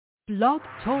Blog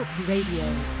Talk Radio.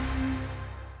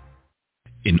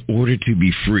 In order to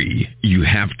be free, you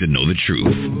have to know the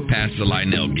truth. Pastor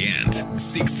Lionel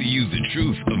Gantt seeks to use the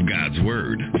truth of God's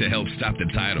Word to help stop the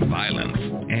tide of violence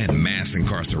and mass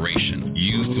incarceration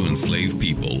used to enslave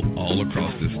people all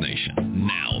across this nation.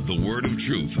 Now, the Word of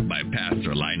Truth by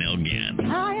Pastor Lionel Gantt.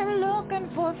 I am looking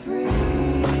for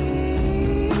freedom,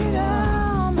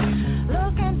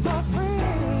 looking for freedom.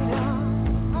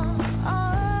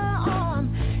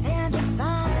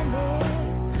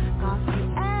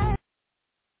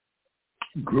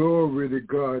 Glory to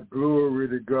God, glory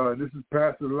to God. This is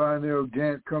Pastor Lionel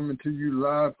Gantt coming to you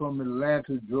live from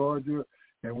Atlanta, Georgia.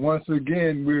 And once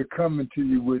again, we're coming to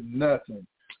you with nothing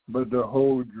but the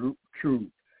whole truth,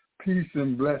 peace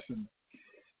and blessing.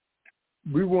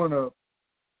 We want to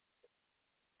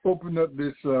open up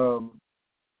this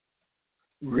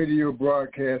radio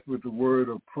broadcast with a word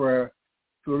of prayer.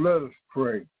 So let us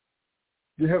pray.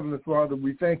 Dear Heavenly Father,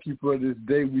 we thank you for this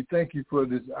day. We thank you for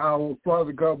this hour.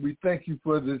 Father God, we thank you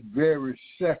for this very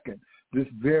second, this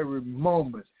very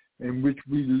moment in which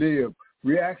we live.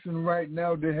 We're asking right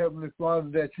now, dear Heavenly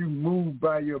Father, that you move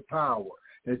by your power,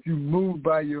 that you move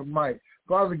by your might.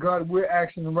 Father God, we're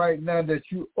asking right now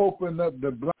that you open up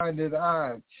the blinded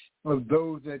eyes of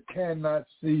those that cannot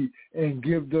see and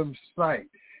give them sight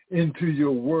into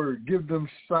your word. Give them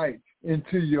sight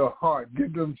into your heart.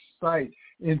 Give them sight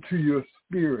into your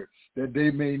spirit, that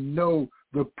they may know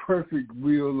the perfect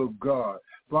will of God.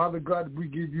 Father God, we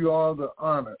give you all the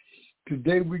honor.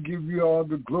 Today we give you all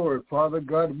the glory. Father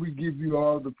God, we give you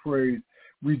all the praise.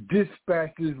 We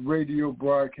dispatch this radio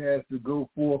broadcast to go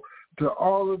forth to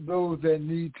all of those that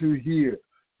need to hear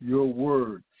your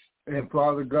word. And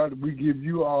Father God, we give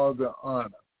you all the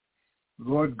honor.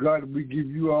 Lord God, we give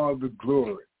you all the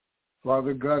glory.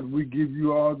 Father God, we give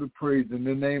you all the praise in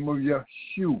the name of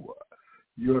Yeshua,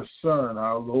 your Son,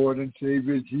 our Lord and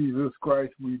Savior, Jesus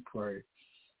Christ, we pray.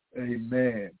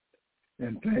 Amen.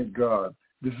 And thank God.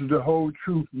 This is the whole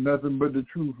truth, nothing but the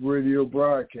truth radio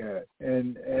broadcast.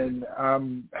 And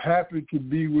I'm happy to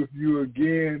be with you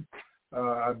again.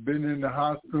 I've been in the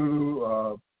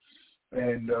hospital,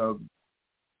 and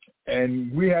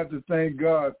we have to thank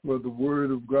God for the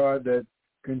word of God that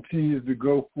continues to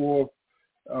go forth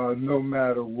no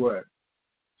matter what.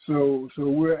 So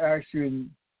we're asking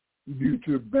you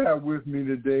to bear with me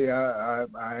today. I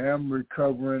am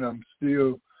recovering. I'm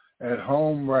still at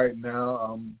home right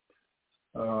now.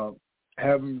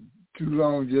 Haven't too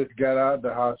long just got out of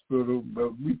the hospital,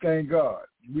 but we thank God.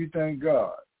 We thank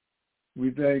God. We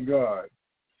thank God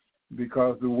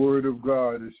because the word of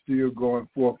God is still going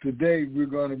forth. Today we're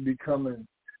going to be coming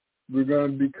out of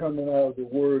the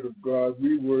word of God.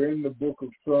 We were in the book of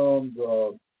Psalms.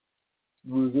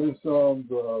 We was in Psalms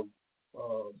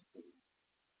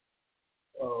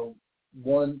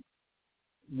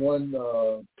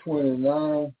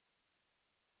 129,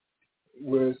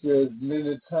 where it says,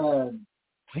 many times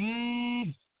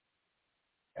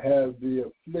have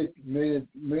the afflicted, many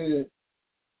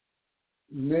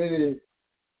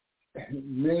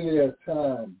a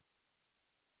time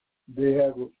they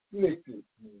have afflicted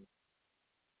me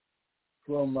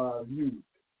from my youth.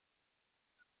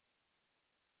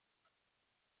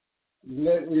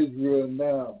 Let Israel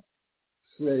now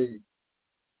say,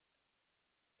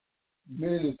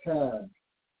 many times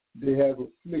they have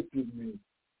afflicted me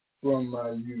from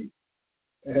my youth.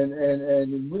 And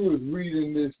we was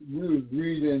reading this, we were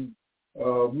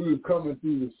coming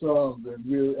through the Psalms, and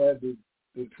we were at the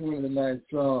 29th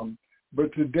Psalm.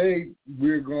 But today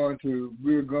we're going to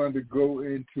go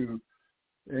into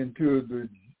the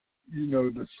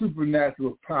the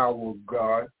supernatural power of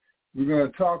God. We're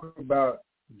going to talk about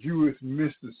Jewish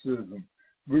mysticism.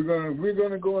 We're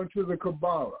going to go into the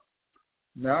Kabbalah.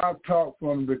 Now, I've talked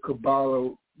from the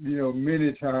Kabbalah,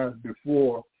 many times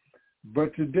before,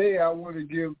 but today I want to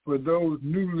give, for those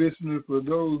new listeners, for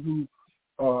those who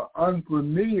are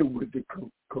unfamiliar with the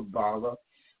Kabbalah,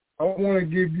 I want to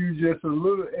give you just a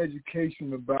little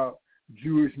education about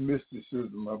Jewish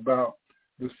mysticism, about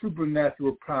the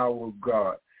supernatural power of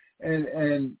God.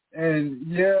 And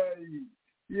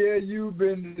you've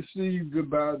been deceived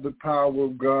about the power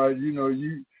of God.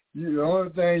 The only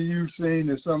thing you've seen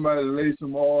is somebody lay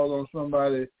some oil on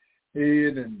somebody's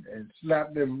head and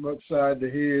slap them upside the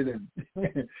head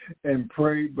and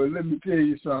pray. But let me tell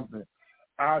you something.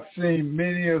 I've seen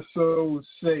many of souls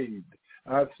saved.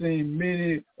 I've seen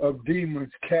many of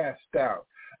demons cast out.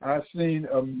 I've seen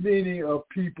many of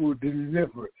people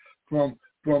delivered from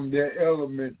their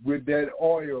element with that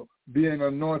oil being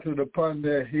anointed upon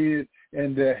their head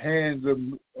and the hands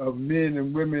of men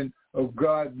and women of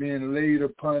God being laid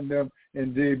upon them,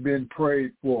 and they've been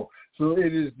prayed for. So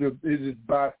it is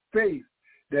by faith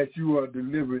that you are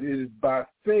delivered. It is by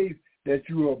faith that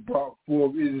you are brought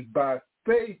forth. It is by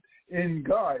faith in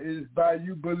God. It is by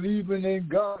you believing in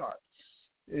God.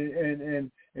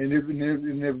 And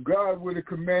if God would have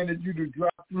commanded you to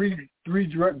drop three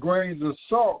grains of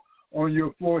salt on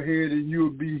your forehead and you'll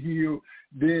be healed,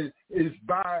 then it's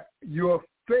by your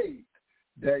faith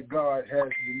that God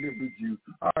has delivered you.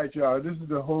 All right, y'all, this is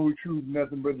the Whole Truth,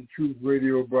 Nothing But the Truth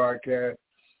radio broadcast.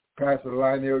 Pastor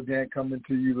Lionel Gantt coming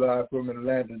to you live from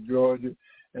Atlanta, Georgia,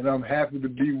 and I'm happy to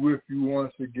be with you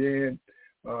once again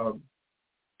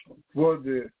for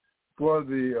this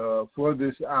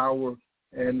hour.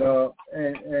 And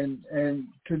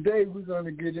today we're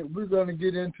gonna get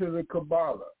into the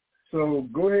Kabbalah. So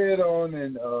go ahead on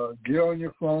and get on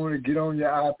your phone, and get on your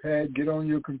iPad, get on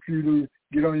your computer,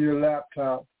 get on your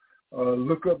laptop.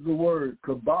 Look up the word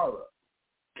Kabbalah,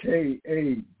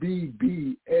 Kabbalah.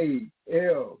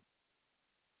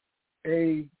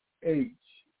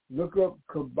 Look up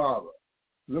Kabbalah.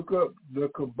 Look up the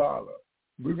Kabbalah.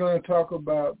 We're going to talk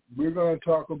about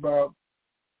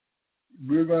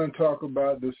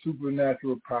the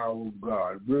supernatural power of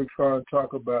God. We're trying to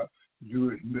talk about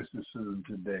Jewish mysticism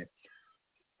today.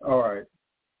 All right.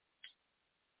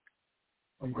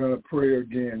 I'm going to pray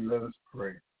again. Let us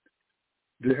pray.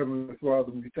 Dear Heavenly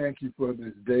Father, we thank you for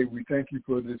this day. We thank you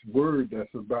for this word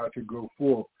that's about to go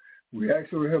forth. We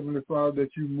ask, oh Heavenly Father,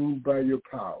 that you move by your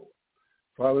power.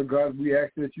 Father God, we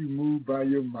ask that you move by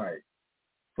your might.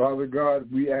 Father God,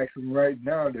 we ask right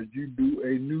now that you do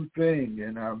a new thing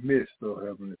in our midst, oh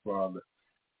Heavenly Father.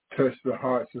 Touch the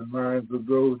hearts and minds of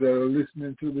those that are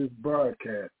listening to this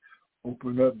broadcast.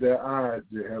 Open up their eyes,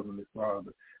 dear Heavenly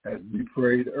Father, as we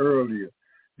prayed earlier,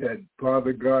 that,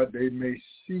 Father God, they may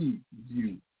see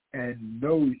you and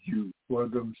know you for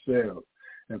themselves.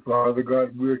 And, Father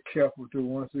God, we're careful to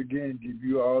once again give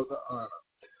you all the honor,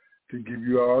 to give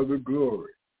you all the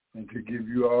glory, and to give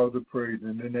you all the praise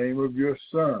in the name of your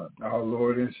Son, our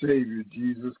Lord and Savior,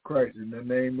 Jesus Christ, in the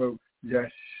name of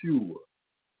Yeshua,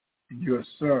 your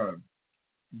Son,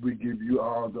 we give you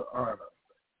all the honor.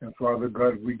 And, Father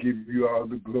God, we give you all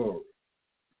the glory.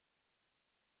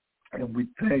 And we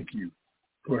thank you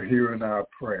for hearing our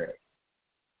prayer.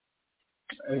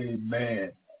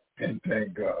 Amen. And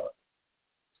thank God.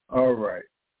 All right,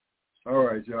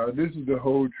 y'all. This is the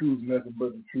Whole Truth, Nothing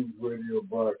But the Truth radio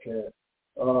broadcast.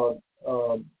 I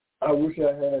wish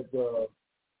I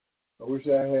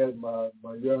had my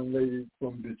young lady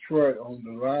from Detroit on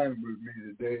the line with me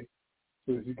today,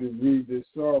 so she could read this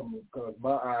psalm, because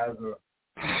my eyes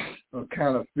are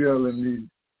kind of feeling me.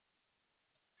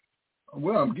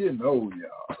 Well, I'm getting old,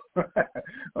 y'all.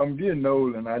 I'm getting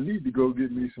old, and I need to go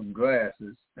get me some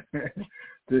glasses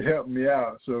to help me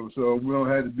out, so we don't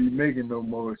have to be making no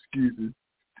more excuses.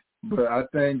 But I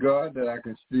thank God that I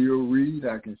can still read.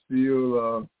 I can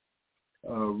still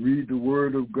read the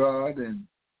Word of God and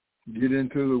get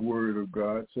into the Word of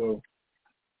God. So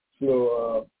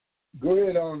go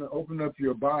ahead on and open up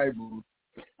your Bible.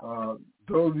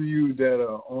 Those of you that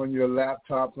are on your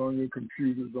laptops, on your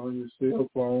computers, on your cell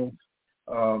phones,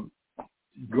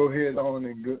 go ahead on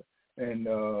and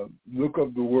look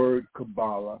up the word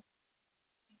Kabbalah,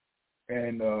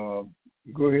 and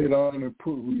go ahead on and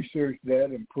research that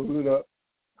and pull it up.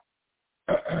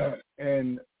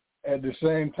 And at the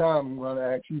same time, I'm going to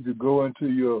ask you to go into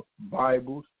your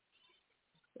Bibles,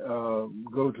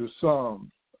 go to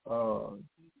Psalm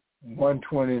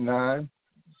 129,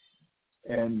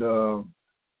 and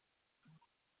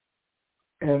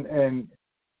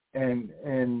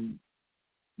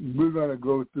we're going to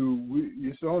go through.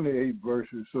 It's only 8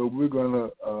 verses, so we're going to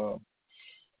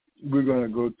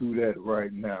go through that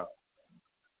right now.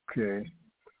 Okay.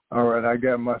 All right. I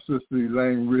got my sister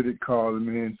Elaine Riddick calling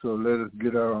me in, so let us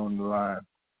get her on the line.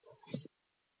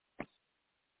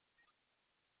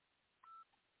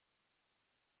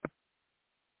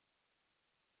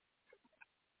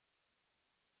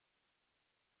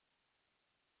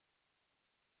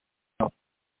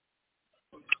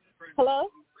 Hello?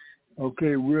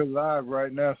 Okay, we're live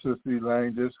right now, Sister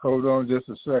Elaine. Just hold on just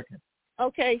a second.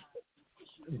 Okay.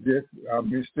 Just,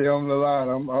 stay on the line.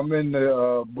 I'm in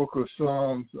the book of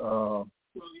Psalms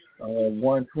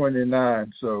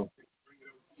 129, so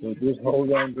just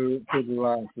hold on to the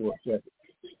line for a second.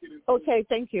 Okay,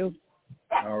 thank you.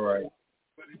 All right.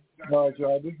 All right,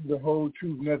 y'all. This is the Whole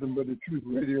Truth, Nothing But the Truth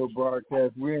radio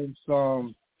broadcast. We're in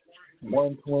Psalm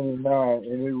 129,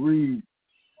 and it reads,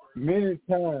 "Many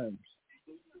times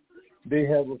they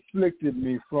have afflicted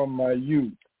me from my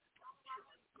youth.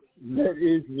 Let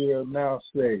Israel now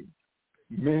say,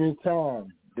 many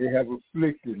times they have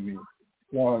afflicted me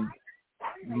from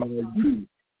my youth.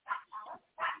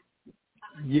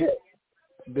 yet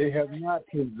they have not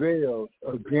prevailed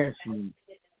against me.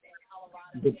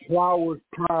 The plowers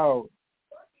plowed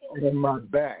on my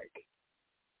back.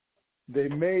 They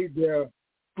made their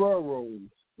furrows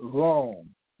long.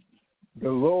 The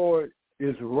Lord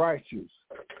is righteous.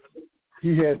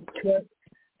 He has cut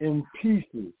in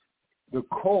pieces the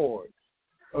cords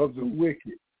of the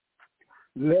wicked.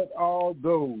 Let all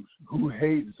those who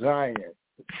hate Zion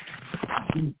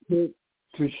be put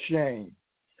to shame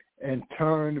and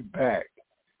turn back.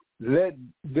 Let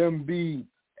them be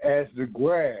as the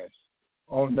grass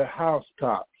on the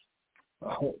housetops.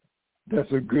 Oh,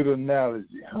 that's a good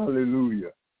analogy.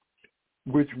 Hallelujah.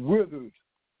 Which withers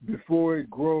before it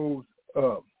grows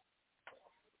up,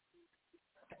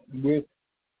 with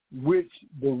which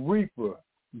the reaper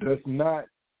does not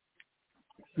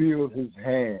feel his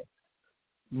hand,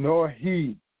 nor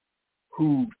he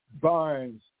who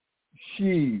binds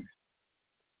sheaves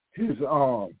his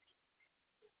arms.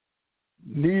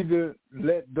 Neither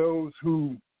let those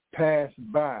who pass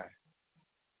by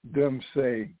them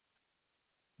say,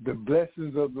 the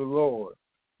blessings of the Lord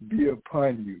be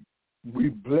upon you. We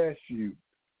bless you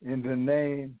in the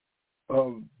name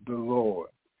of the Lord.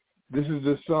 This is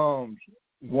the Psalms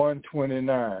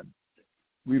 129.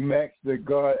 We ask that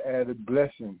God add a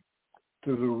blessing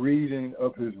to the reading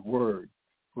of his word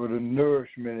for the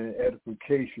nourishment and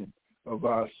edification of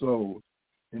our souls.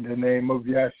 In the name of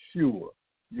Yeshua,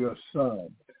 your Son,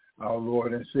 our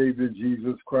Lord and Savior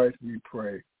Jesus Christ, we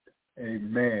pray.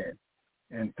 Amen.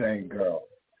 And thank God.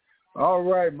 All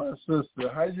right, my sister,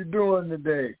 how you doing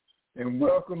today? And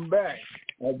welcome back.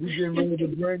 We getting ready to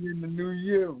bring in the new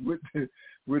year with the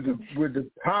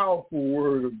powerful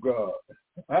word of God.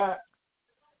 How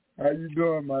you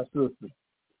doing, my sister?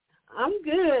 I'm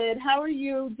good. How are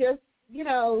you? Just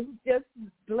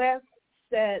blessed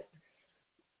that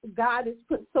God has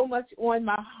put so much on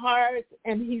my heart,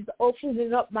 and he's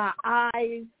opening up my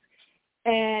eyes,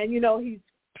 and, he's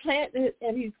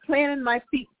planting my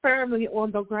feet firmly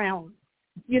on the ground.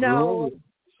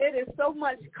 It is so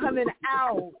much coming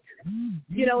out,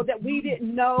 that we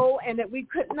didn't know and that we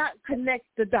could not connect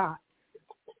the dots,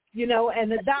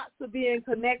 and the dots are being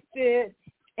connected,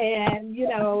 and,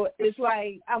 it's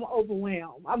like I'm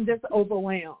overwhelmed. I'm just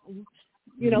overwhelmed,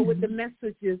 with the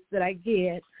messages that I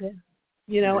get,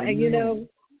 and,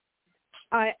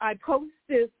 I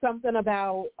posted something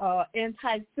about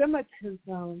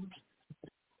anti-Semitism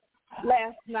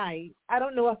last night. I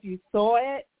don't know if you saw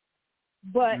it,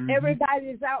 but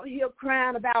everybody's out here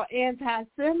crying about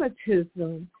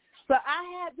anti-Semitism. So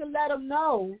I had to let them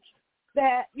know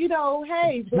that,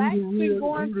 hey, blacks been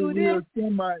going through this.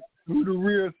 Who the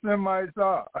real Semites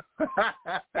are.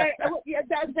 Yeah,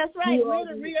 that's right. We're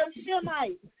the real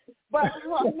Semites. But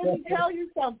let me tell you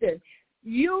something.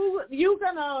 You're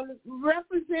going to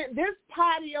represent this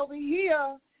party over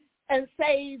here and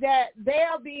say that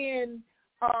they're being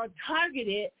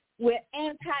targeted with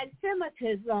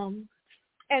anti-Semitism.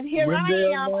 And here I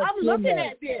am. I'm looking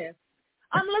at this.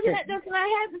 I'm looking at this, and I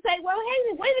had to say, well,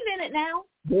 hey, wait a minute now.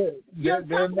 You're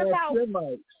talking about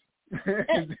Semites.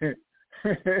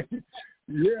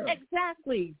 Yeah.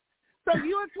 Exactly. So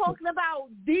you're talking about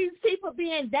these people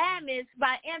being damaged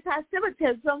by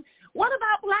anti-Semitism. What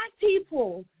about black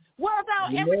people? What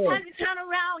about every time you turn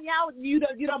around, you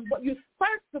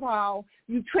first of all,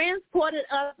 you transported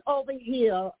us over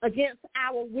here against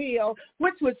our will,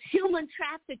 which was human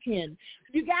trafficking.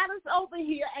 You got us over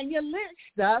here and you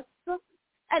lynched us,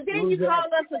 and then you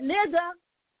called us a nigger.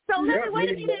 So wait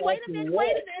a minute.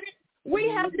 We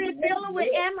have been dealing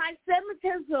with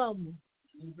anti-Semitism.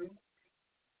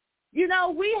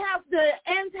 Mm-hmm. We have the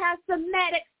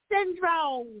anti-Semitic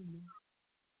syndrome.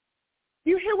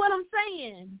 You hear what I'm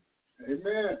saying?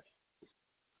 Amen.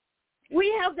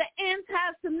 We have the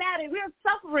anti-Semitic. We're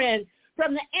suffering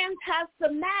from the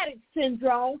anti-Semitic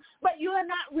syndrome, but you are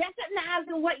not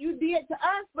recognizing what you did to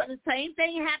us, but the same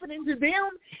thing happening to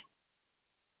them,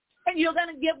 and you're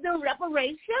going to give them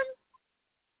reparations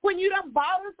when you done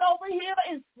bought us over here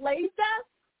and enslaved us?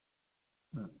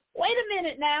 Wait a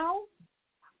minute now.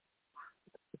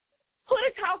 Who are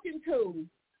they talking to?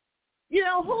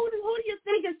 Who do you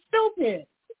think is stupid?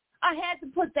 I had to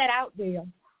put that out there.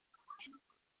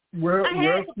 Well,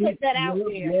 put that out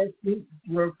there.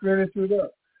 We'll finish it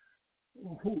up.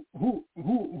 Who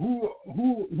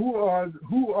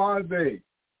are they?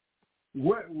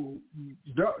 What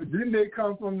didn't they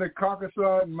come from the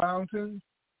Caucasus Mountains?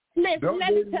 Let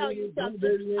me tell you something. Don't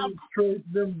they really trace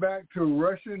them back to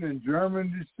Russian and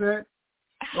German descent?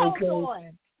 Hold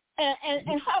on.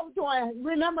 And hold on.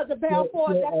 Remember the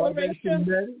Balfour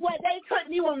Declaration? Well, they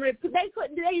didn't even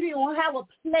have a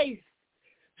place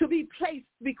to be placed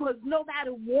because nobody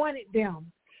wanted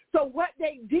them. So what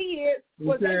they did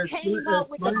was they came up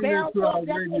with the Balfour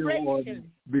Declaration.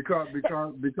 Because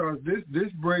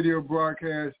this radio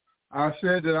broadcast, I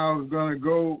said that I was going to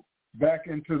go back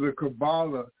into the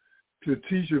Kabbalah to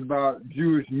teach about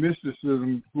Jewish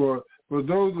mysticism for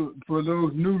those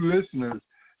new listeners,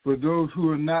 for those who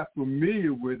are not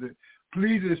familiar with it.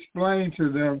 Please explain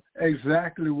to them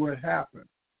exactly what happened.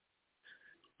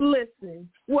 Listen,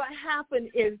 what happened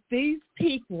is these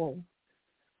people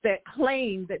that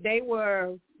claim that they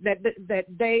were that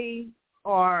they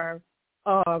are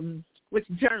with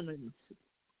Germans.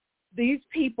 These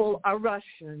people are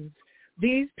Russians.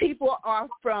 These people are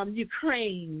from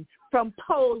Ukraine, from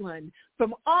Poland,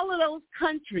 from all of those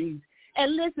countries.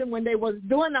 And listen, when they was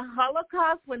doing the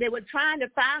Holocaust, when they were trying to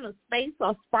find a space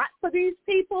or spot for these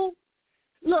people,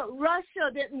 look,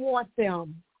 Russia didn't want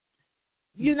them.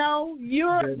 You know,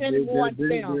 Europe didn't want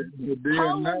them.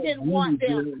 Poland didn't want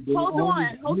them. Hold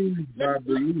on. Let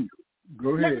me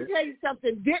tell you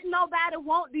something. Didn't nobody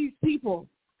want these people?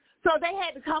 So they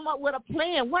had to come up with a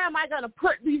plan. Where am I going to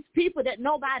put these people that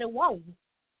nobody wants?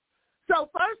 So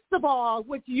first of all,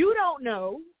 which you don't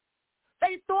know,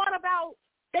 they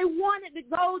wanted to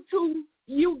go to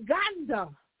Uganda.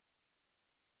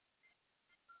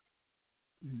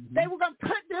 Mm-hmm. They were going to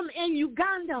put them in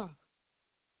Uganda.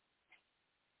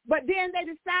 But then they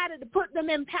decided to put them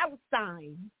in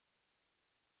Palestine.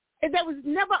 And there was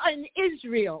never in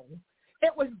Israel.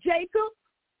 It was Jacob,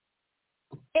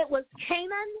 it was Canaan,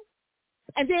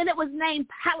 and then it was named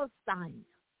Palestine.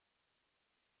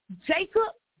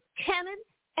 Jacob, Canaan,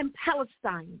 and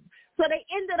Palestine. So they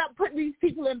ended up putting these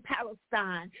people in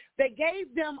Palestine. They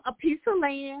gave them a piece of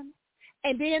land,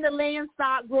 and then the land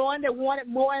started growing. They wanted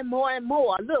more and more and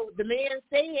more. Look, the man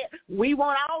said, we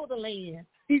want all the land.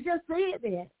 He just said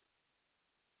that.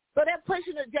 So they're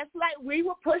pushing it just like we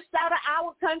were pushed out of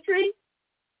our country,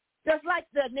 just like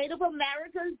the Native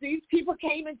Americans. These people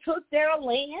came and took their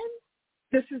land.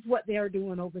 This is what they're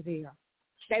doing over there.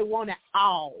 They want it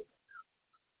all.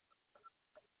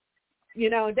 You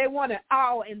know, they want it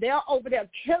all, and they're over there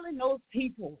killing those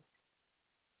people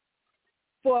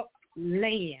for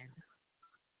land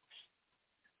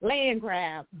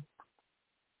grab.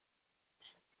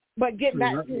 But get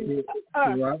back to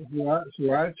us.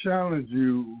 So I challenge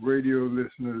you, radio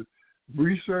listeners,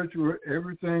 research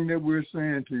everything that we're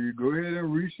saying to you. Go ahead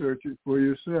and research it for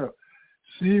yourself.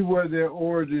 See where their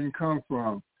origin come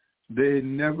from. They've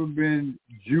never been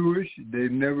Jewish.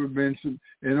 They've never been.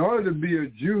 In order to be a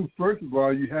Jew, first of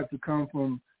all, you have to come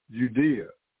from Judea.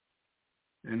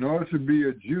 In order to be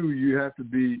a Jew, you have to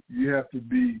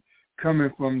be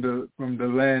coming from the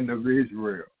land of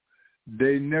Israel.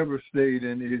 They never stayed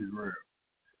in Israel.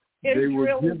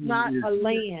 Israel is not a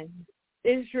land.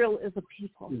 Israel is a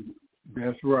people.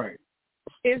 That's right.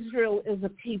 Israel is a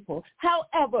people.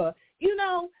 However, you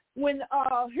know, when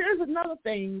here's another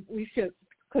thing we should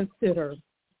consider.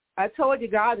 I told you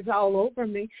God is all over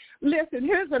me. Listen,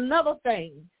 here's another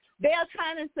thing. They're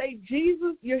trying to say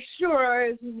Jesus,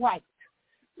 Yeshua is white.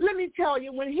 Let me tell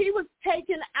you, when he was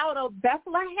taken out of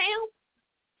Bethlehem,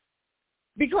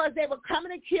 because they were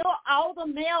coming to kill all the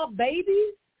male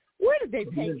babies, where did they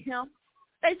take him?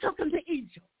 They took him to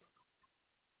Egypt.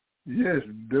 Yes,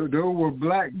 those were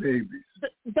black babies.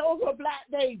 Those were black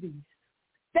babies.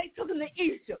 They took him to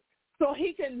Egypt so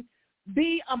he can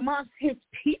be amongst his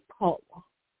people.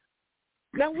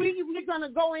 Now we're going to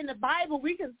go in the Bible.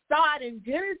 We can start in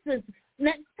Genesis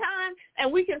next time,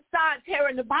 and we can start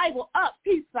tearing the Bible up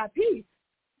piece by piece.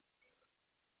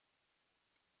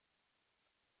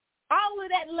 All of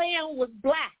that land was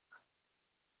black.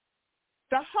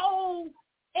 The whole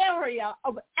area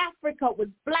of Africa was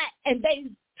black, and they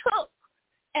took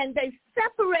and they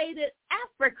separated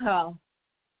Africa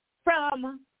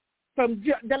from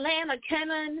the land of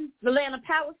Canaan, the land of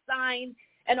Palestine,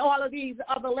 and all of these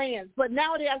other lands. But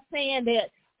now they are saying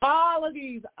that all of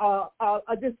these,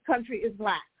 this country is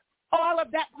black. All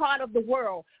of that part of the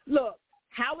world. Look,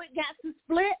 how it got to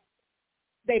split,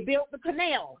 they built the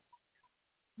canal.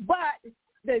 But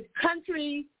the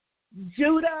country,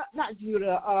 Jacob,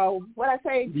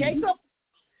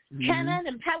 Canaan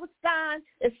and Palestine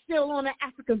is still on the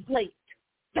African plate.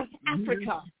 That's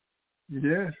Africa.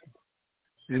 Yes.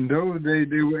 In those days,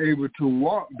 they were able to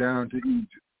walk down to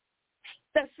Egypt.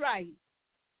 That's right.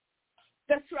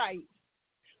 That's right.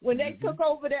 When they took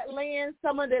over that land,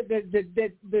 some of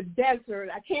the desert,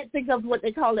 I can't think of what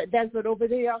they call it, desert over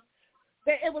there,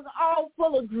 it was all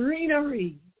full of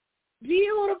greenery.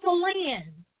 Beautiful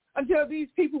land until these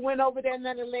people went over there and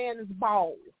then the land is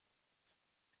bald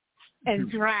and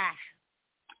dry.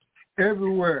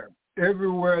 Everywhere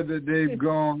everywhere that they've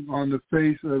gone on the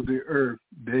face of the earth,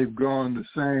 they've gone the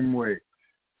same way.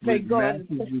 With massive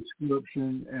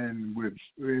destruction and with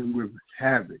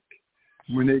havoc.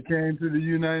 When they came to the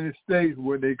United States,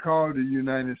 what they called the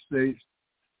United States,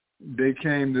 they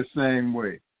came the same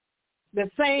way. The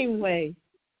same way.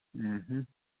 Mm-hmm.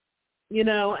 You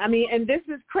know, I mean, and this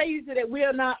is crazy that we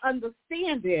are not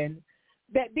understanding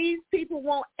that these people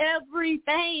want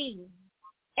everything.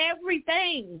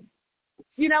 Everything.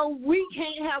 You know, we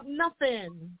can't have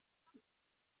nothing.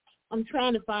 I'm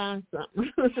trying to find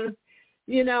something.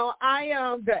 You know,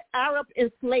 the Arab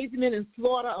enslavement and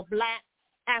slaughter of black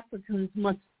Africans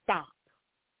must stop.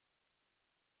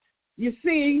 You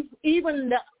see, even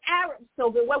the Arabs,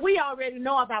 well, we already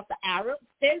know about the Arabs.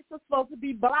 They're supposed to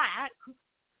be black,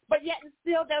 but yet and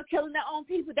still they're killing their own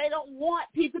people. They don't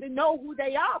want people to know who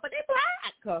they are, but they're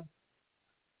black.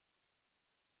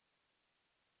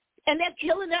 And they're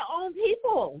killing their own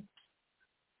people.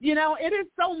 You know, it is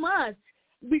so much.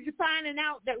 We're finding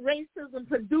out that racism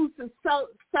produces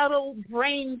subtle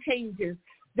brain changes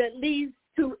that leads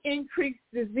to increased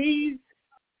disease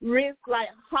risk like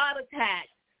heart attack,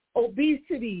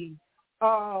 obesity,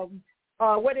 so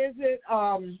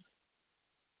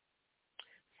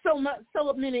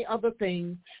many other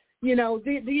things. You know,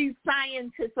 these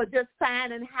scientists are just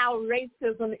finding how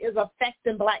racism is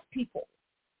affecting black people.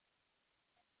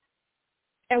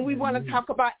 And we want to talk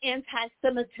about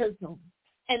anti-Semitism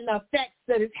and the effects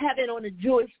that it's having on the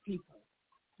Jewish people.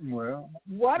 Well,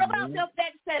 what about the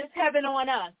effects that it's having on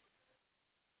us?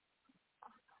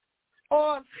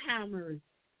 Alzheimer's,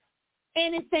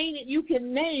 anything that you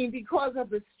can name because of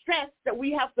the stress that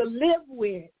we have to live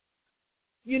with.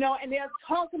 You know, and they're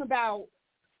talking about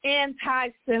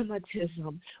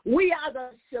anti-Semitism. We are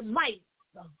the Shemites.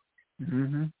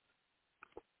 Mm-hmm.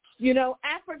 You know,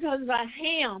 Africans are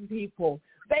Ham people.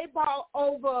 They brought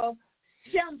over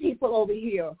Shem people over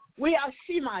here. We are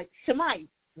Shemites.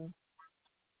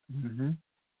 Mm-hmm.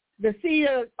 The seed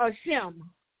of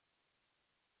Shem.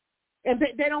 And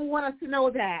they don't want us to know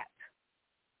that.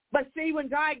 But see, when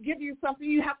God gives you something,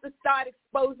 you have to start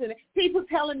exposing it. People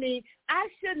telling me, I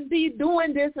shouldn't be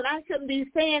doing this and I shouldn't be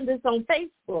saying this on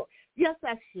Facebook. Yes,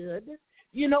 I should.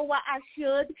 You know why I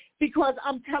should? Because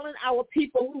I'm telling our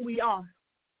people who we are.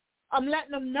 I'm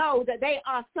letting them know that they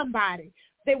are somebody.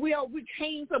 That we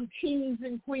came from kings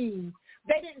and queens.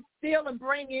 They didn't steal and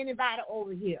bring anybody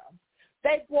over here.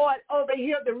 They brought over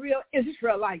here the real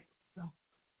Israelites.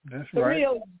 That's the right.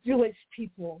 real Jewish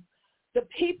people. The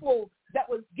people that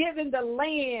was given the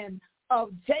land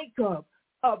of Jacob,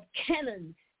 of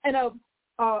Canaan, and of,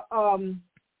 I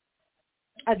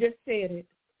just said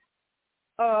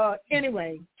it.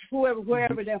 Anyway,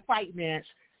 wherever they're fighting at.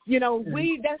 You know,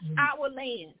 that's our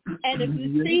land. And if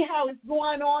you see how it's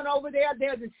going on over there,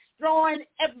 they're destroying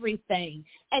everything.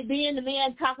 And then the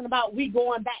man talking about we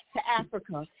going back to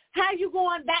Africa. How you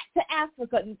going back to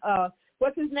Africa?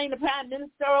 What's his name, the prime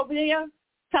minister over there?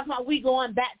 Talking about we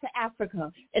going back to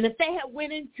Africa. And if they had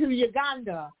went into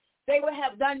Uganda, they would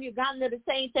have done Uganda the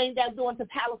same thing they're doing to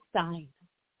Palestine.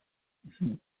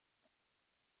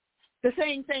 The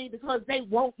same thing because they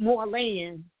want more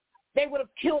land. They would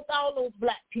have killed all those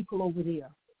black people over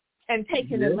there and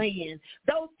taken the land.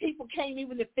 Those people can't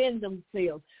even defend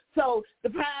themselves. So the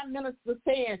prime minister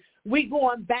saying, we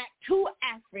going back to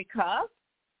Africa.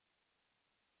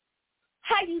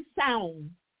 How you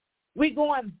sound? We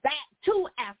going back to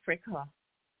Africa.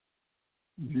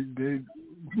 The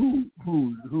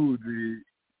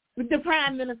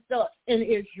prime minister in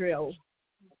Israel.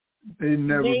 They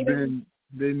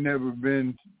never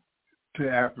been to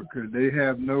Africa. They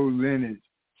have no lineage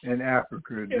in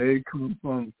Africa. They come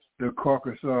from the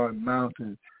Caucasus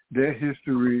Mountains. Their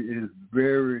history is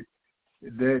their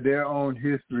own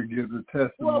history gives a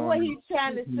testimony. Well, what he's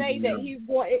trying to say that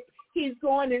he's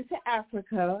going into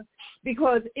Africa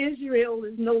because Israel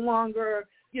is no longer,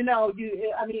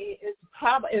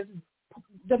 it's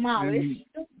demolished.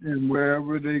 And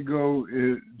wherever they go,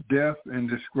 death and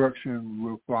destruction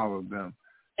will follow them.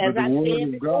 As I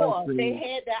said before, they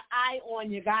had their eye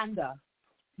on Uganda.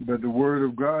 But the Word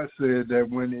of God said that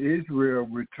when Israel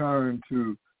returned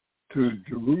to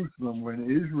Jerusalem, when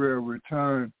Israel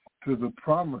returned to the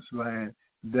Promised Land,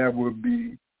 there would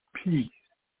be peace.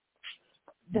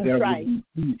 That's right. Would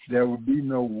be peace. There would be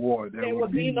no war. There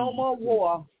would be no more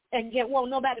war. And yet,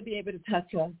 nobody be able to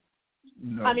touch us.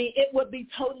 No. I mean, it would be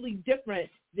totally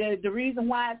different. The reason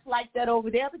why it's like that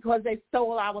over there because they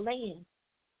stole our land.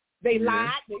 They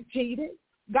lied. They cheated.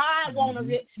 God want a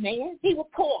rich man. He was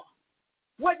poor.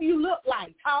 What do you look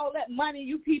like? All that money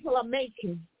you people are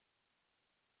making.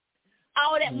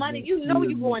 All that money, you know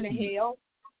you're going to hell.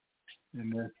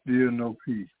 and there's still no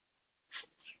peace.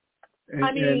 And,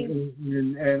 I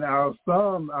mean, and our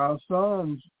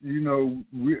Psalms, you know,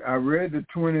 I read the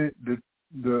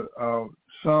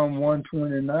Psalm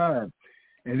 129,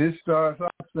 and it starts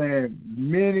off saying,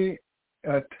 "Many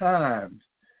a times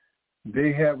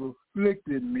they have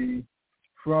afflicted me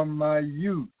from my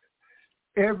youth."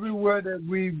 Everywhere that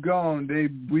we've gone,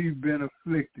 we've been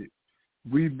afflicted.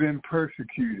 We've been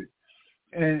persecuted.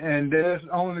 And there's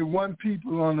only one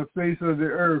people on the face of the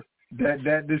earth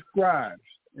that describes,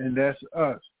 and that's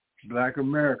us, Black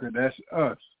America. That's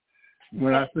us.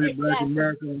 When I say Black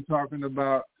America, I'm talking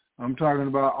about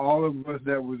all of us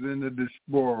that was in the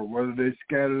diaspora, whether they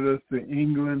scattered us to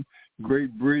England,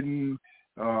 Great Britain,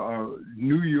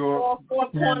 New York. All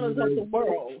four corners of the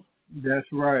world.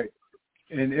 That's right.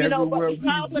 And you know, but the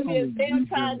problem is they're we've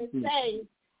trying to say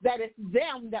that it's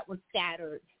them that was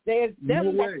scattered. There's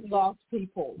them that lost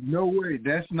people. No way.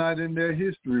 That's not in their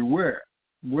history. Where?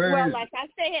 Well, like I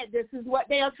said, this is what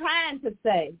they are trying to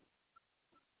say.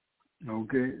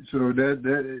 Okay, so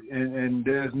and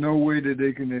there's no way that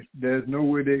they can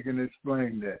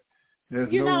explain that.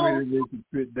 There's no way that they can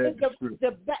fit that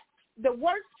description. The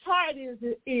worst part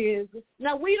is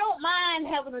now we don't mind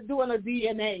having to do a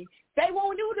DNA. They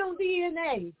won't do no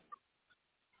DNA.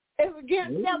 It's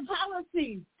against their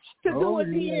policy to do a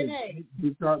DNA.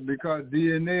 Because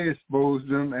DNA exposed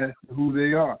them as who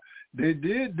they are. They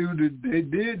did do the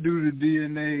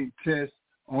DNA test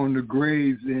on the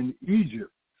graves in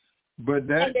Egypt, but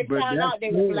and they found out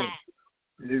they were black.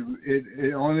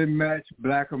 It only matched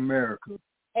Black America.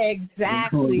 Exactly.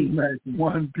 It only matched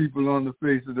one people on the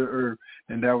face of the earth,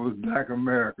 and that was Black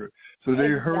America. So they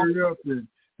hurried up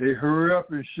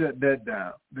and shut that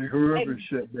down. They hurry up and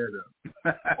shut that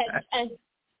up.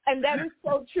 and that is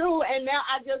so true. And now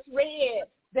I just read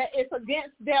that it's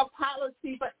against their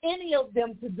policy for any of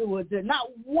them to do it. Not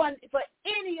one for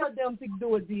any of them to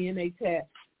do a DNA test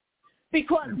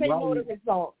because they know the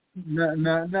results.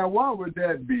 Now, why would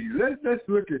that be? Let's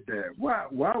look at that.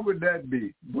 Why would that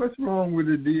be? What's wrong with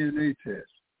a DNA test?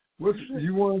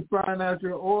 You want to find out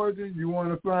your origin? You want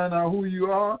to find out who you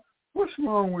are? What's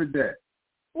wrong with that?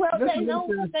 Well, they know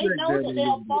that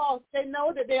they're false. They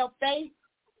know that they're fake.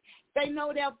 They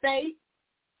know they're fake.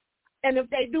 And if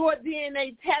they do a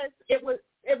DNA test, it would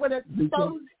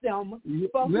expose them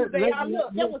for who they are.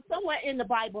 Look, there was somewhere in the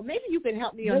Bible. Maybe you can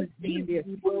help me understand this.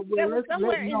 There was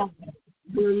somewhere in the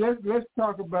Let's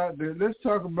talk about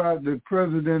the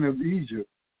president of Egypt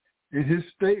in his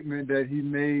statement that he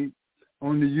made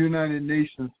on the United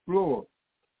Nations floor.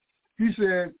 He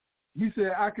said,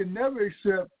 I can never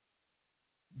accept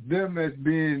them as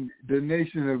being the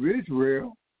nation of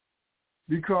Israel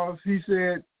because he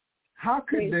said, how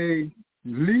could they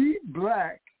lead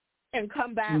black and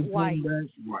come back white?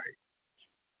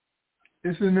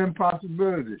 It's an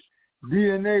impossibility.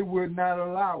 DNA would not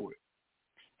allow it.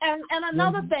 And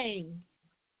another thing,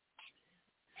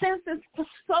 since it's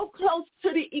so close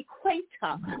to the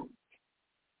equator,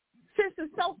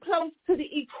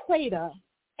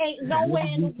 ain't no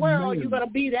way in the world you're going to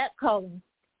be that color.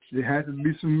 There has to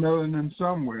be some melanin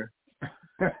somewhere.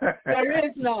 There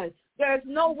is none. There's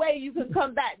no way you can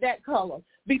come back that color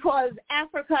because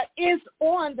Africa is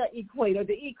on the equator.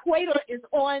 The equator is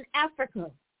on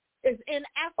Africa. It's in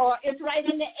Africa, or it's right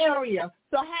in the area.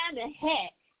 So how in the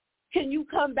heck can you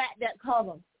come back that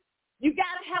color? You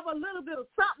got to have a little bit of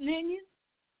something in you.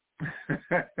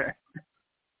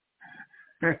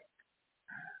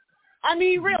 I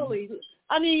mean, really.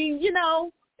 I mean, you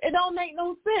know, it don't make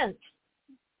no sense.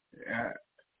 Yeah.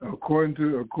 According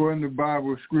to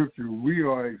Bible scripture, we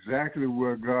are exactly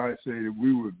where God said that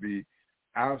we would be.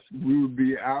 We would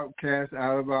be outcast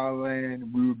out of our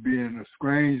land. We would be in a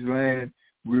strange land.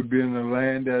 We would be in a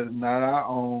land that is not our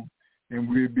own. And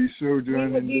we'd be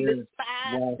sojourning there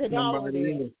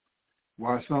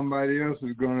while somebody else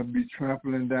is going to be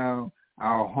trampling down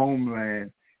our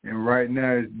homeland. And right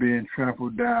now it's being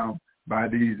trampled down by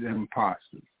these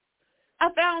imposters.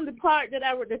 I found the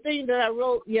thing that I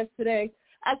wrote yesterday.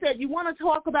 I said, you want to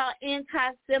talk about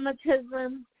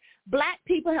anti-Semitism? Black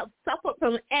people have suffered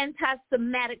from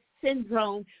anti-Semitic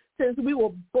syndrome since we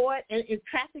were bought and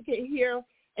trafficked here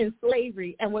in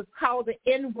slavery and was called the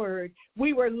N-word.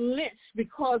 We were lynched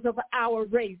because of our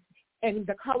race and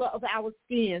the color of our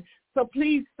skin. So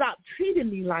please stop treating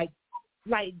me like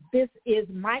this is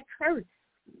my curse.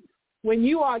 When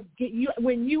you are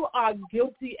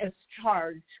guilty as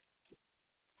charged.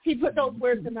 He put those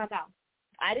words in my mouth.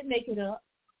 I didn't make it up.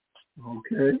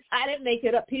 Okay. I didn't make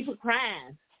it up. People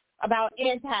crying about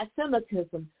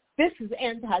anti-Semitism. This is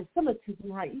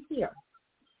anti-Semitism right here.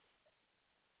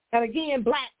 And again,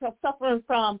 blacks are suffering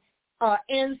from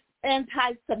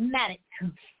anti-Semitic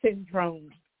syndrome.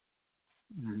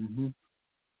 Mm-hmm.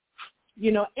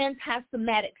 You know,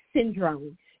 anti-Semitic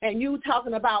syndrome. And you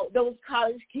talking about those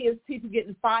college kids, people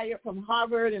getting fired from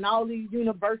Harvard and all these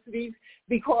universities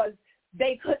because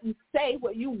they couldn't say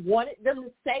what you wanted them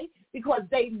to say because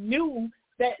they knew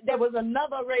that there was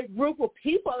another group of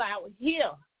people out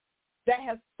here that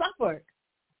have suffered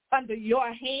under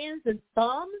your hands and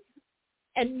thumbs,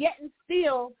 and yet and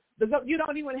still you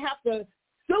don't even have to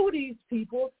sue these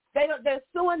people. They're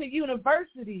suing the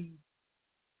universities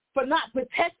for not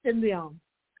protecting them.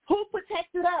 Who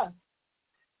protected us?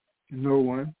 No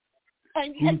one.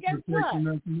 And guess what?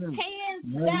 Hands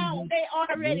down, they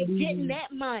already getting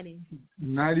that money.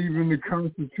 Not even the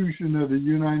Constitution of the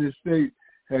United States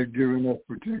has given us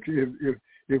protection.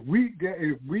 If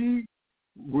we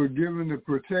were given the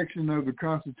protection of the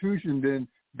Constitution, then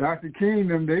Dr. King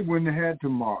them, they wouldn't have had to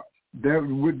march. We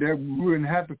wouldn't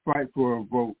have to fight for a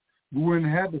vote. We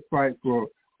wouldn't have to fight for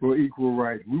equal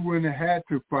rights. We wouldn't have had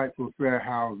to fight for fair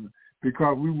housing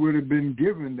because we would have been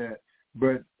given that.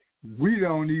 But we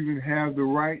don't even have the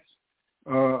rights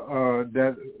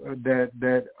that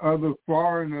other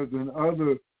foreigners and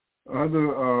other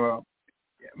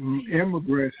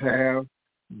immigrants have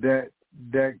that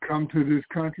come to this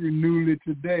country newly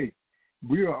today.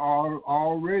 We are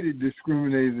already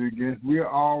discriminated against. We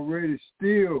are already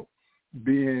still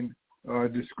being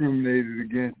discriminated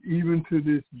against, even to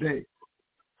this day.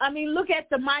 I mean, look at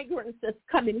the migrants that's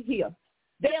coming here.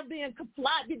 They're being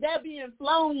they're being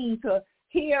flown to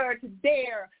here to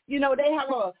there. You know, they have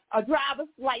a driver's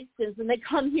license and they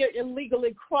come here illegally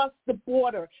across the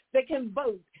border. They can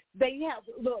vote. They have,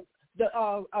 look, the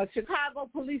Chicago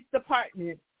Police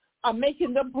Department are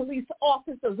making them police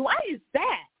officers. Why is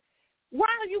that? Why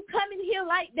are you coming here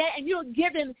like that and you're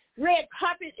giving red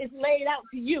carpet is laid out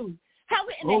to you? How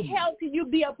in the hell can you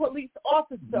be a police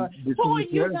officer? Who are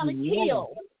you going to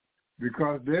kill?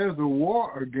 Because there's a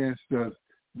war against us.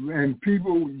 And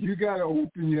people, you got to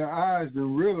open your eyes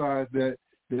and realize that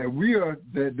they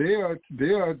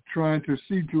are trying to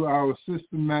see to our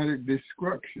systematic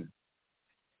destruction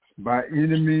by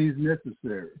any means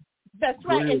necessary. That's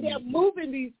right, and they're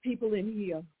moving these people in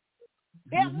here.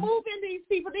 They're moving these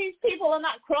people. These people are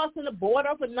not crossing the border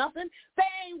for nothing. They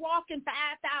ain't walking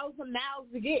 5,000 miles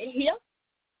to get here.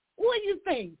 What do you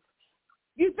think?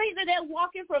 You think that they're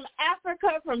walking from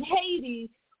Africa, from Haiti,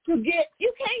 to get,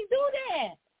 you can't do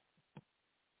that.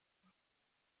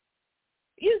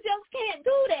 You just can't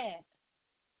do that.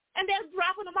 And they're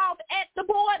dropping them off at the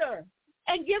border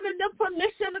and giving them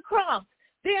permission to cross.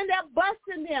 Then they're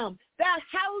busting them. They're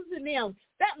housing them.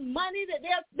 That money that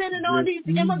they're spending on these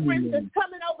immigrants that's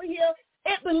coming over here,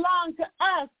 it belongs to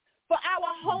us, for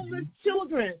our homeless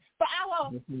children, for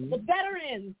our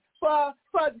veterans, for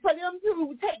them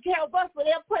to take care of us, but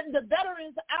they're putting the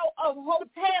veterans out of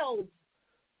hotels.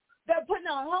 They're putting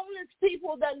the homeless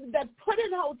people that put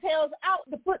in hotels out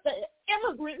to put the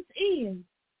immigrants in.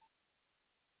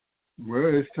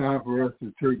 Well, it's time for us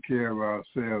to take care of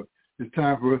ourselves. It's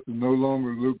time for us to no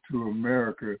longer look to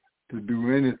America to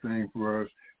do anything for us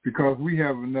because we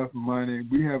have enough money,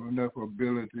 we have enough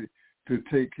ability to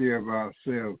take care of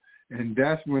ourselves. And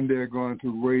that's when they're going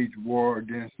to wage war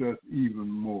against us even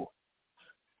more.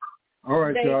 All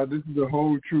right, y'all, this is The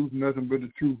Whole Truth, Nothing But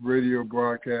the Truth radio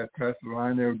broadcast. Pastor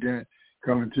Lionel Gantt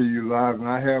coming to you live. And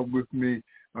I have with me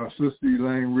Sister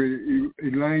Elaine Riddick.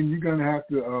 Elaine, you're going to have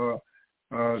to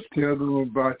tell them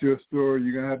about your story.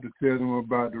 You're going to have to tell them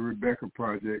about the Rebecca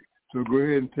Project. So go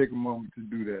ahead and take a moment to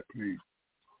do that, please.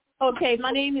 Okay,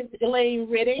 my name is Elaine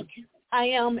Riddick. I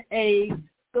am a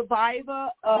survivor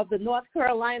of the North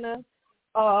Carolina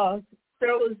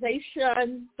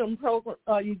sterilization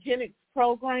eugenics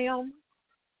program.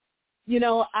 You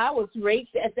know, I was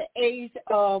raped at the age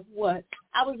of what?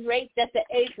 I was raped at the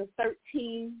age of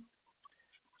 13.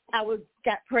 I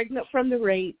got pregnant from the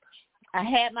rape. I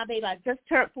had my baby. I just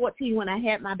turned 14 when I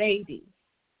had my baby.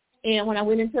 And when I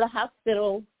went into the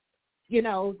hospital, you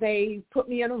know, they put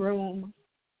me in a room,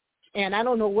 and I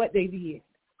don't know what they did.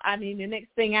 I mean, the next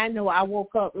thing I know, I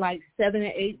woke up like 7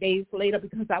 or 8 days later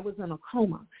because I was in a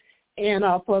coma. And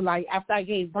after I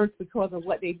gave birth because of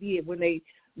what they did, when they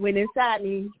went inside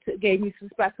me, gave me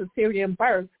suspected cesarean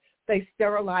birth, they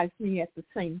sterilized me at the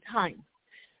same time.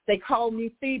 They called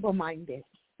me feeble-minded.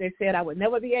 They said I would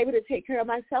never be able to take care of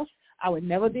myself. I would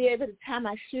never be able to tie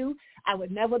my shoe. I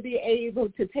would never be able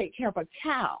to take care of a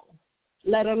cow,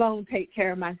 let alone take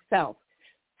care of myself.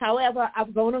 However,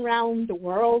 I've gone around the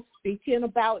world speaking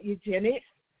about eugenics.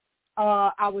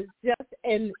 I was just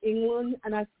in England,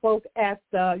 and I spoke at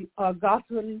the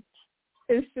Gotham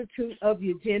Institute of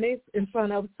Eugenics in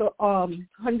front of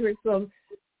hundreds of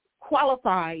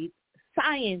qualified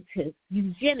scientists,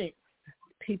 eugenics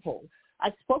people.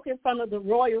 I spoke in front of the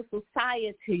Royal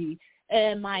Society,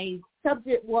 and my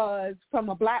subject was from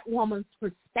a black woman's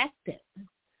perspective.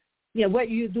 You know, what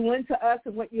you're doing to us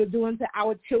and what you're doing to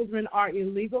our children are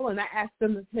illegal, and I asked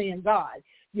them to say, in God,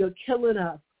 you're killing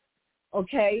us,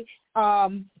 okay? I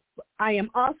am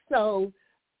also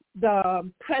the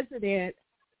president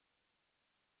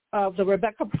of the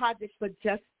Rebecca Project for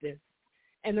Justice.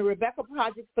 And the Rebecca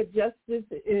Project for Justice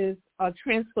is a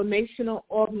transformational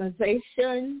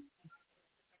organization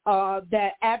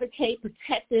that advocate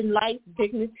protecting life,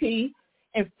 dignity,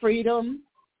 and freedom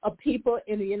of people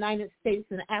in the United States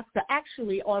and Africa,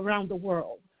 actually all around the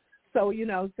world. So, you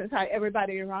know, since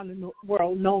everybody around the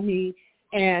world know me,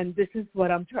 and this is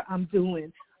what I'm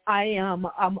doing. I'm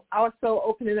also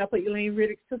opening up a Elaine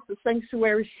Riddick Sister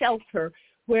Sanctuary Shelter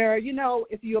where, you know,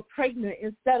 if you're pregnant,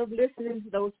 instead of listening to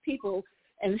those people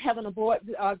and having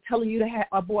telling you to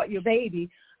abort your baby,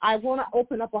 I want to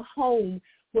open up a home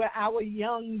where our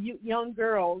young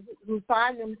girls who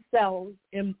find themselves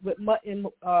with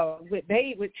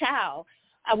child,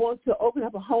 I want to open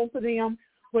up a home for them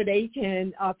where they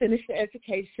can finish their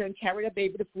education, carry their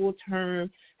baby to full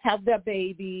term, have their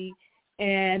baby,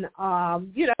 and,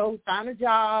 you know, find a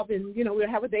job, and, you know, we'll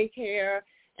have a daycare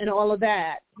and all of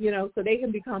that, you know, so they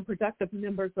can become productive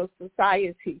members of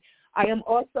society. I am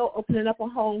also opening up a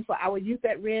home for our youth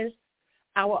at risk,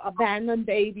 our abandoned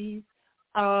babies,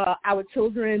 our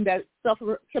children that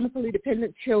suffer, chemically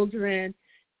dependent children,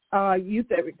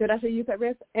 youth at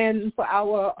risk, and for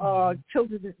our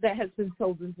children that has been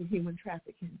sold into human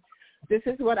trafficking. This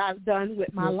is what I've done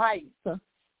with my life,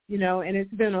 you know, and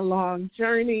it's been a long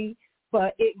journey,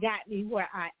 but it got me where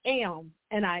I am,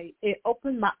 and it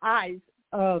opened my eyes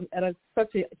at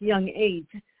such a young age,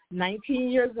 19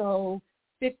 years old,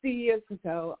 50 years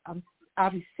ago.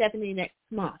 I'll be 70 next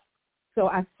month. So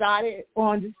I started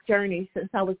on this journey since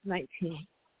I was 19.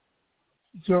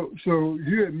 So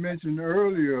you had mentioned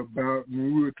earlier about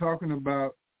when we were talking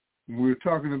about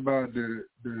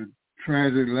the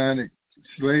transatlantic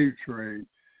slave trade,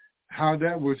 how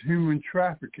that was human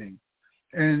trafficking,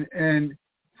 and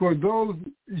for those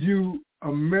you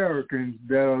Americans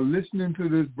that are listening to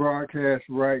this broadcast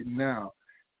right now,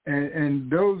 and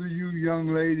those of you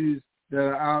young ladies that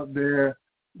are out there,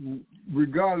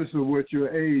 regardless of what your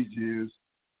age is,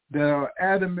 that are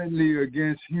adamantly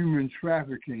against human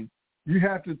trafficking, you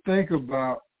have to think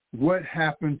about what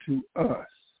happened to us,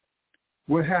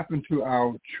 what happened to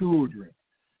our children.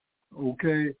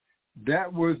 Okay,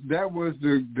 that was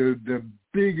the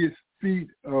biggest feat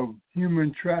of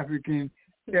human trafficking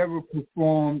ever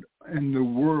performed in the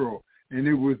world, and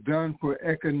it was done for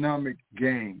economic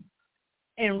gain.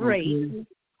 And rape.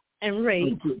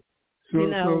 Okay.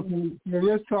 So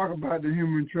let's talk about the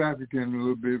human trafficking a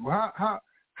little bit.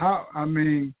 How I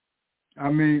mean,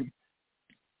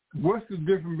 what's the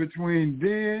difference between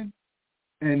then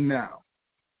and now?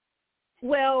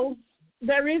 Well,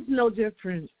 there is no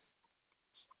difference.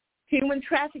 Human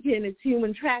trafficking is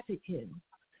human trafficking,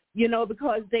 you know,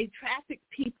 because they traffic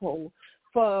people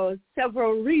for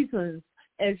several reasons.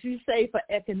 As you say, for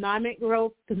economic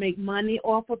growth, to make money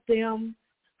off of them,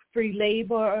 free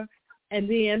labor, and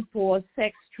then for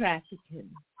sex trafficking.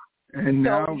 And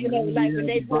now, so, you know, like when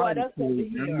they brought us over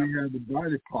here.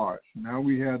 Now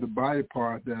we have the body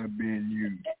parts. That are being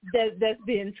used. That's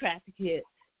being trafficked.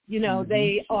 You know,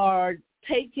 they are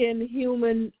taking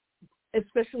human,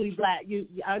 especially black.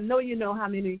 I know you know how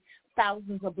many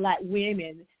thousands of black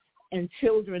women and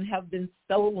children have been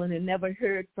stolen and never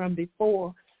heard from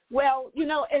before. Well, you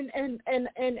know, and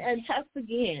just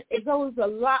again, it goes a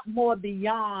lot more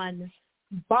beyond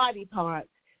body parts.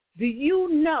 Do you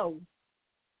know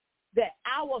that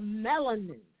our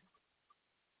melanin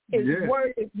is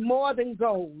worth more than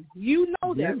gold? You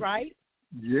know that, right?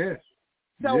 Yes.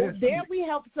 So there we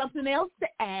have something else to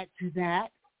add to that.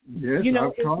 Yes, you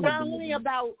know, it's not only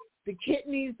about the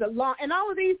kidneys, the lung, and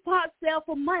all of these parts sell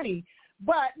for money.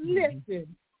 But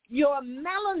listen, your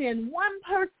melanin, one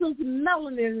person's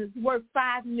melanin is worth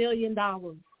 $5 million.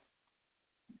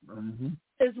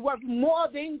 It's worth more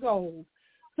than gold.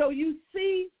 So you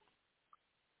see,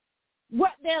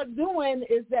 what they're doing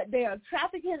is that they are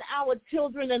trafficking our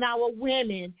children and our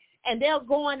women, and they're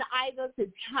going either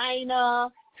to China,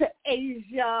 to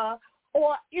Asia,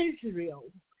 or Israel,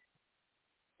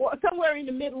 or somewhere in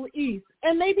the Middle East,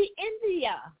 and maybe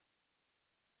India.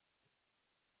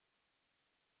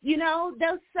 You know,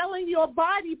 they're selling your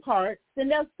body parts,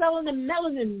 and they're selling the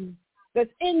melanin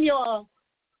that's in your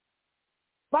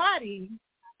body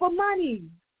for money.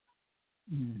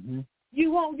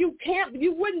 You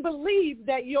wouldn't believe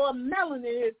that your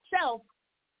melanin itself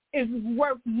is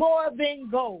worth more than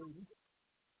gold.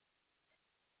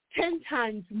 10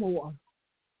 times more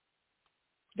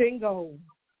than gold.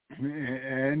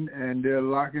 And they're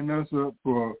locking us up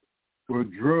for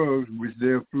drugs, which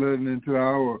they're flooding into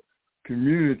our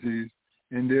communities,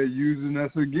 and they're using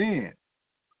us again.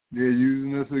 They're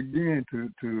using us again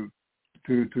to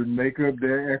make up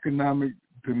their economic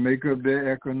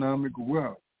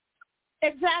wealth.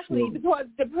 Exactly, because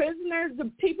the prisoners,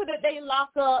 the people that they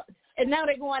lock up, and now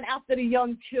they're going after the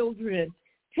young children,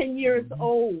 10 years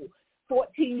old,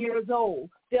 14 years old.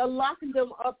 They're locking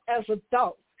them up as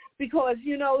adults because,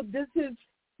 this is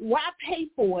why pay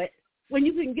for it when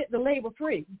you can get the labor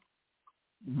free.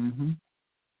 Mm-hmm.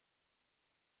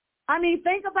 I mean,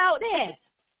 think about that.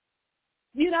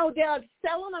 They're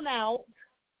selling them out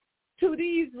to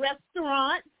these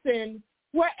restaurants and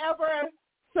wherever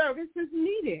service is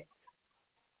needed.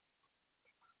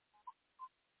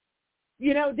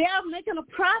 They're making a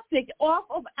profit off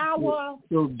of our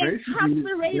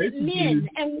incarcerated men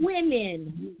and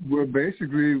women. Well,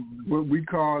 basically, what we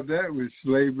call that was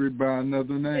slavery by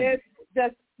another name. And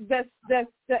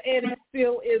it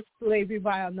still is slavery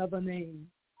by another name.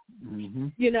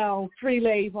 Mm-hmm. Free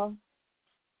labor.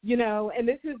 And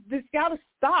this got to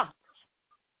stop.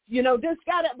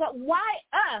 But why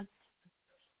us?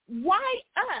 Why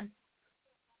us?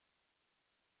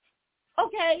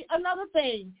 Okay, another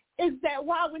thing is that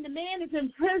when the man is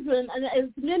in prison, and as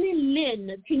many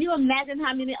men, can you imagine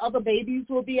how many other babies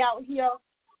will be out here?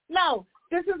 No,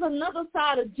 this is another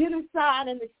side of genocide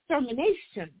and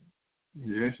extermination.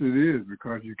 Yes, it is,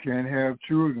 because you can't have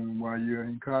children while you're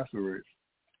incarcerated.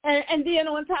 And then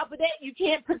on top of that, you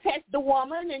can't protect the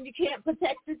woman and you can't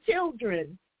protect the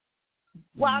children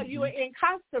while you are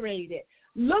incarcerated.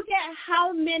 Look at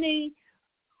how many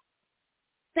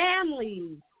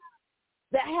families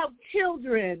that have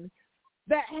children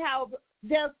that have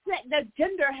their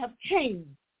gender have changed.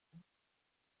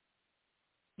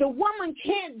 The woman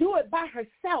can't do it by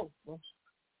herself.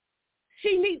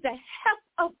 She needs the help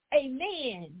of a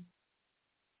man.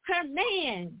 Her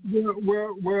man.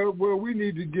 Well, we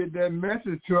need to get that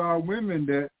message to our women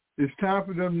that it's time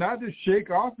for them not to shake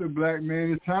off the black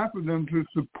man. It's time for them to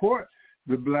support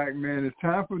the black man. It's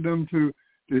time for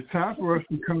us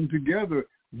to come together.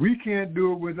 We can't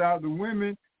do it without the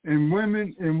women, and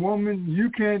women, you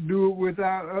can't do it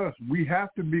without us. We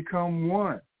have to become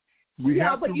one. They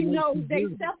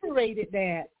separated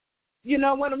that. You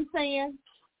know what I'm saying?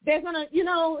 They're gonna,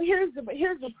 here's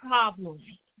the problem.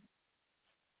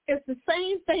 It's the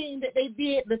same thing that they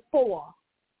did before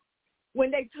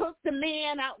when they took the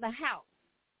man out the house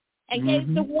and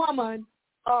gave the woman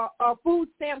food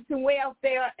stamps and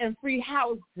welfare and free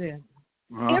housing.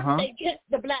 If they get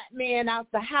the black man out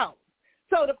the house.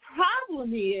 So the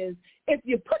problem is, if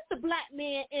you put the black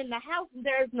man in the house and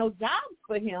there's no jobs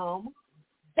for him,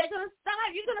 they're going to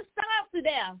starve. You're going to starve to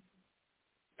death.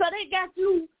 So they got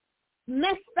you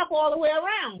messed up all the way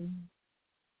around.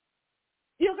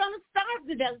 You're going to starve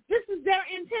to death. This is their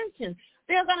intention.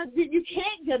 You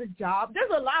can't get a job.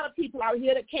 There's a lot of people out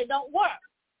here that don't work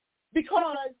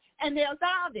and they're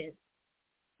starving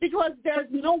because there's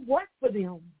no work for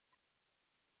them.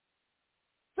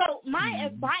 So my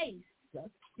advice,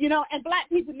 and black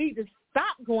people need to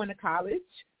stop going to college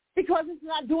because it's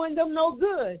not doing them no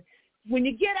good. When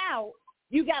you get out,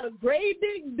 you got a great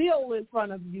big bill in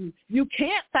front of you. You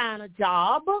can't find a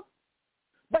job,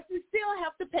 but you still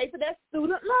have to pay for that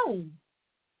student loan.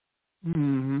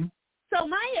 Mm-hmm. So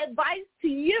my advice to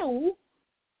you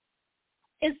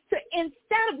is to,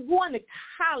 instead of going to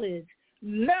college,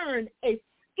 learn a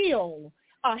skill,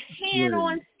 a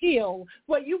hand-on skill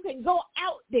where you can go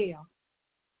out there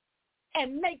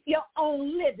and make your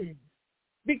own living,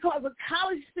 because a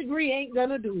college degree ain't going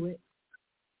to do it.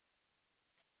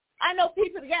 I know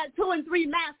people that got 2 and 3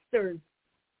 masters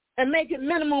and making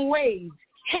minimum wage,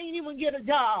 can't even get a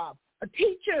job. A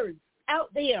teacher out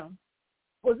there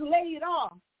was laid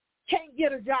off, can't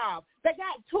get a job. They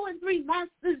got 2 and 3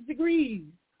 master's degrees.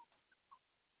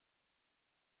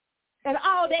 And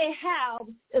all they have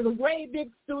is a great big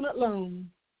student loan.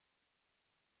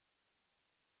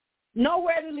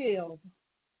 Nowhere to live.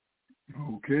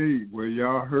 Okay, well,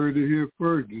 y'all heard it here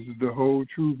first. This is the whole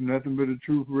truth, nothing but the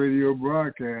truth radio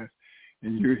broadcast,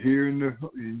 and you're hearing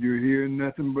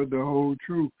nothing but the whole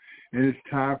truth. And it's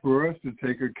time for us to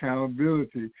take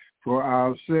accountability for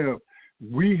ourselves.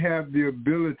 We have the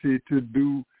ability to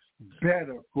do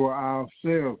better for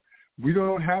ourselves. We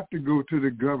don't have to go to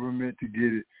the government to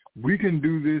get it. We can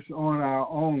do this on our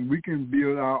own. We can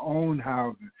build our own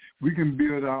houses. We can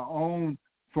build our own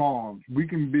farms. We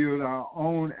can build our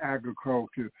own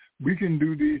agriculture. We can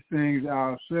do these things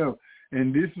ourselves.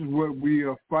 And this is what we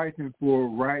are fighting for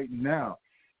right now.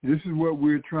 This is what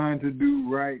we're trying to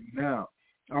do right now.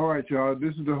 All right, y'all.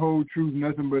 This is the Whole Truth,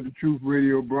 Nothing But the Truth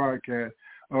radio broadcast.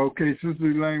 Okay,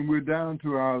 Sister Elaine, we're down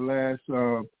to our last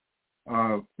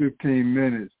 15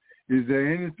 minutes. Is there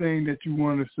anything that you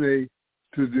want to say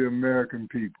to the American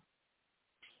people?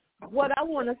 What I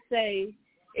want to say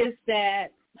is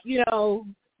that,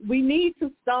 we need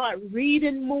to start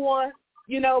reading more.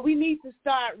 We need to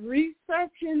start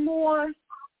researching more.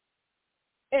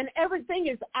 And everything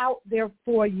is out there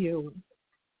for you.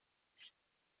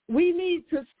 We need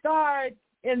to start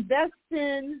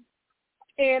investing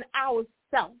in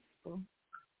ourselves.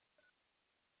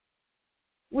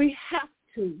 We have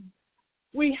to.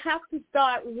 We have to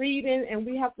start reading, and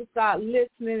we have to start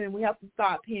listening, and we have to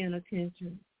start paying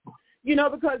attention.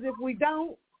 Because if we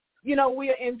don't, we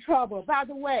are in trouble. By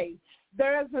the way,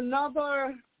 there's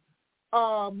another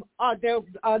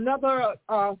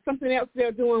something else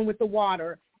they're doing with the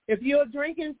water. If you're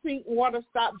drinking sink water,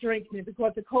 stop drinking it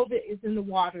because the COVID is in the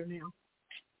water now.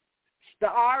 The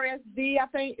RSV, I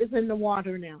think, is in the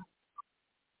water now.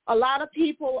 A lot of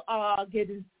people are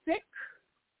getting sick,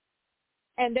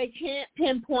 and they can't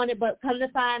pinpoint it, but come to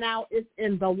find out it's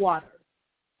in the water.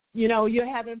 You're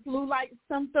having flu-like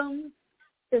symptoms,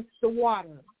 it's the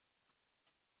water.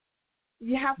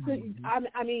 You have to,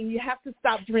 you have to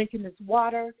stop drinking this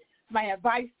water. My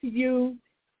advice to you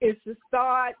is to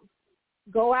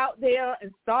go out there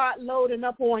and start loading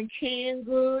up on canned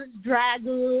goods, dry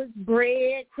goods,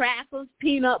 bread, crackers,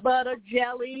 peanut butter,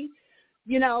 jelly,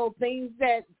 things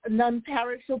that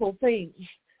non-perishable things,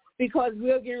 because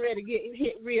we're getting ready to get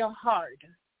hit real hard.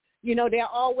 They're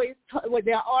already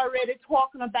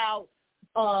talking about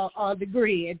the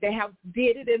grid. They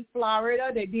did it in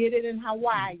Florida. They did it in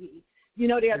Hawaii.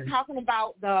 They're talking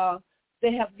about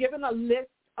they have given a list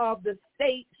of the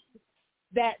states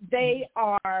that they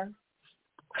are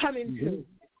coming to.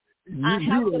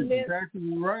 You're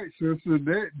exactly right, sister.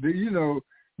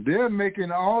 They're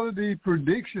making all of these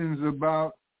predictions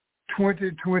about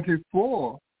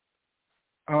 2024,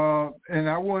 and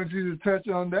I wanted you to touch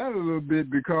on that a little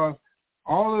bit, because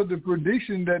all of the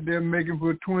predictions that they're making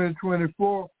for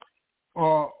 2024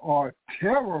 are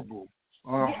terrible,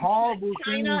 horrible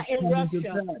China things. And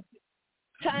Russia.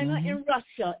 China and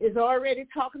Russia is already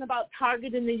talking about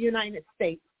targeting the United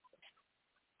States.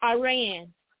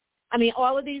 Iran.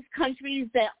 All of these countries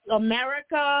that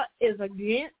America is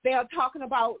against, they are talking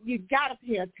about, you got to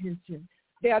pay attention.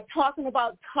 They are talking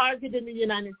about targeting the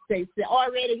United States. They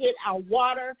already hit our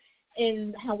water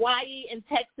in Hawaii and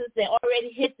Texas. They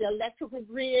already hit the electrical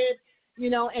grid,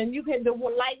 and you can, the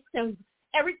lights and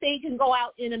everything can go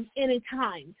out in any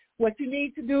time. What you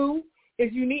need to do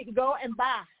is you need to go and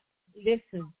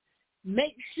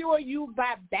make sure you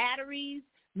buy batteries.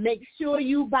 Make sure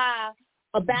you buy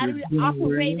a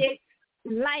battery-operated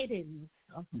lighting.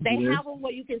 They have them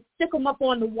where you can stick them up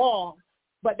on the wall,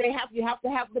 but you have to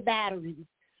have the batteries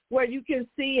where you can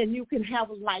see and you can have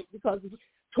a light, because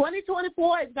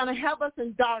 2024 is going to have us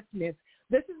in darkness.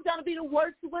 This is going to be the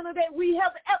worst winter that we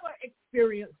have ever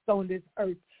experienced on this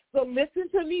earth. So listen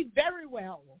to me very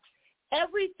well.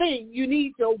 Everything, you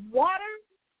need your water,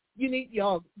 you need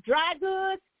your dry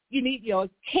goods, you need your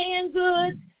canned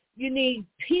goods, you need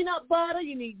peanut butter,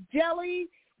 you need jelly,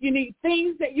 you need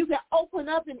things that you can open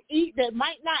up and eat that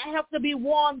might not have to be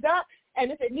warmed up.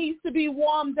 And if it needs to be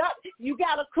warmed up, you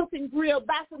got to cook and grill,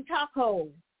 buy some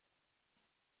tacos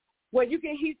where you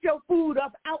can heat your food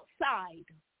up outside.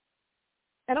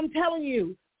 And I'm telling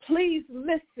you, please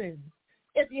listen.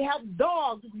 If you have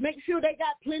dogs, make sure they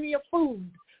got plenty of food.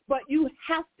 But you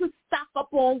have to stock up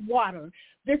on water.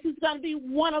 This is going to be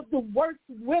one of the worst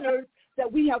winters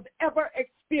that we have ever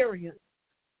experienced.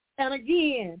 And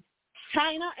again,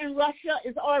 China and Russia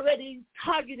is already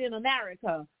targeting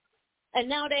America. And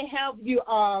now they have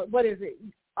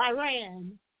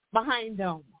Iran behind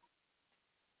them.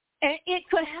 And it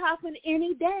could happen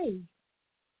any day.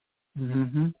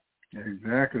 Mm-hmm.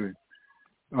 Exactly.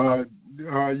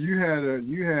 You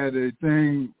had a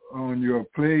thing on your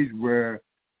page where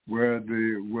the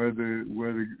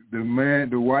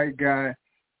white guy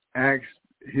asked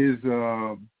his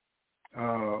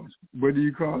what do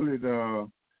you call it?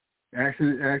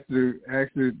 Actually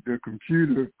the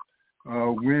computer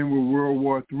when will World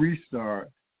War III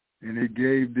start, and it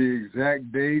gave the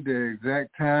exact date, the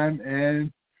exact time,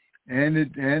 and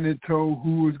it told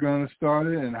who was going to start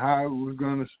it and how it was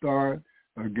going to start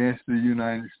against the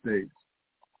United States.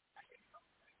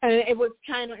 And it was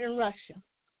China and Russia.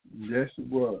 Yes, it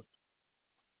was.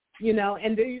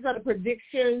 And these are the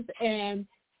predictions. And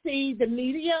see, the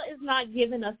media is not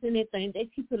giving us anything. They're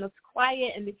keeping us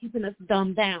quiet and they're keeping us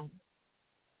dumbed down.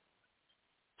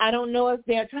 I don't know if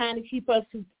they're trying to keep us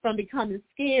from becoming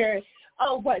scared.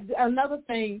 Oh, but another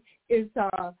thing is,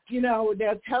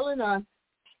 they're telling us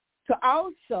to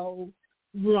also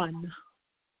run,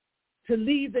 to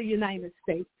leave the United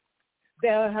States. They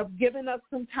have given us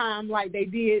some time like they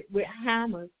did with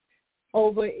Hamas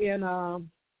over in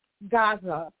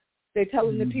Gaza. They're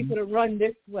telling the people to run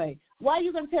this way. Why are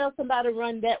you going to tell somebody to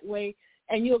run that way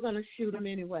and you're going to shoot them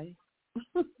anyway?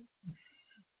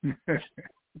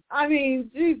 I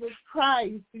mean, Jesus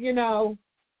Christ,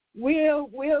 we're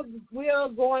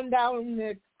going down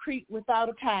the creek without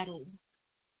a paddle.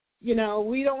 We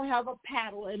don't have a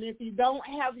paddle, and if you don't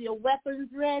have your weapons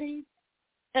ready,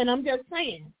 and I'm just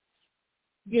saying,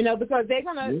 because they're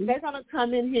gonna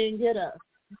come in here and get us.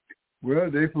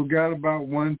 Well, they forgot about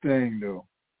one thing though,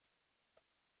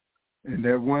 and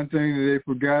that one thing that they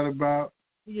forgot about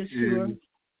is,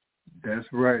 that's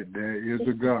right, there is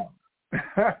a God.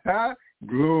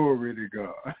 Glory to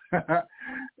God.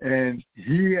 And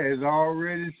he has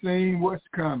already seen what's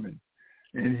coming,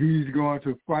 and he's going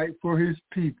to fight for his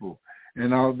people.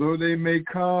 And although they may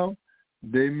come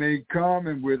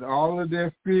and with all of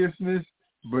their fierceness,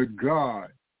 but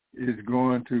God is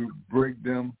going to break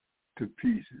them to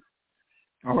pieces.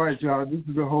 All right, y'all, this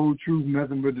is The Whole Truth,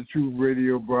 Nothing But the Truth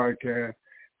radio broadcast.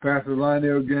 Pastor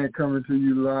Lionel Gantt coming to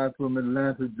you live from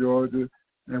Atlanta, Georgia.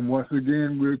 And once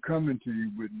again, we're coming to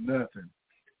you with nothing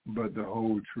but the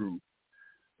whole truth.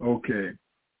 Okay,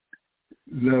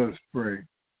 let us pray.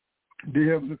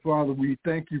 Dear Heavenly Father, we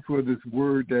thank you for this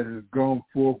word that has gone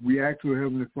forth. We ask, oh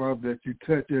Heavenly Father, that you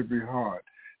touch every heart,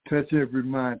 touch every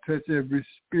mind, touch every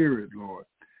spirit, Lord.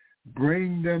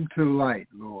 Bring them to light,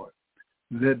 Lord.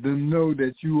 Let them know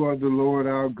that you are the Lord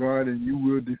our God and you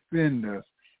will defend us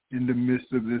in the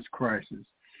midst of this crisis.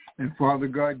 And Father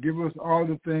God, give us all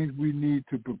the things we need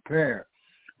to prepare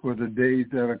for the days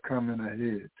that are coming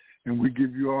ahead. And we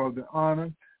give you all the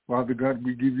honor. Father God,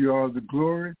 we give you all the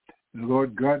glory. And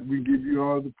Lord God, we give you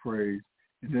all the praise.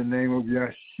 In the name of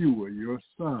Yeshua, your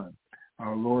Son,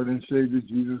 our Lord and Savior,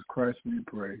 Jesus Christ, we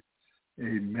pray.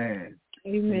 Amen.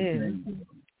 Amen.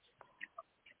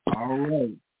 All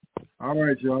right. All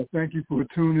right, y'all. Thank you for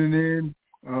tuning in.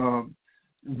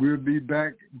 We'll be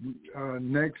back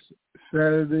next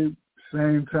Saturday,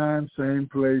 same time, same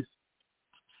place.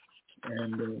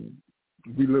 And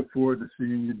we look forward to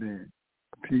seeing you then.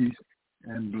 Peace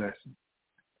and blessing.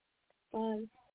 Bye.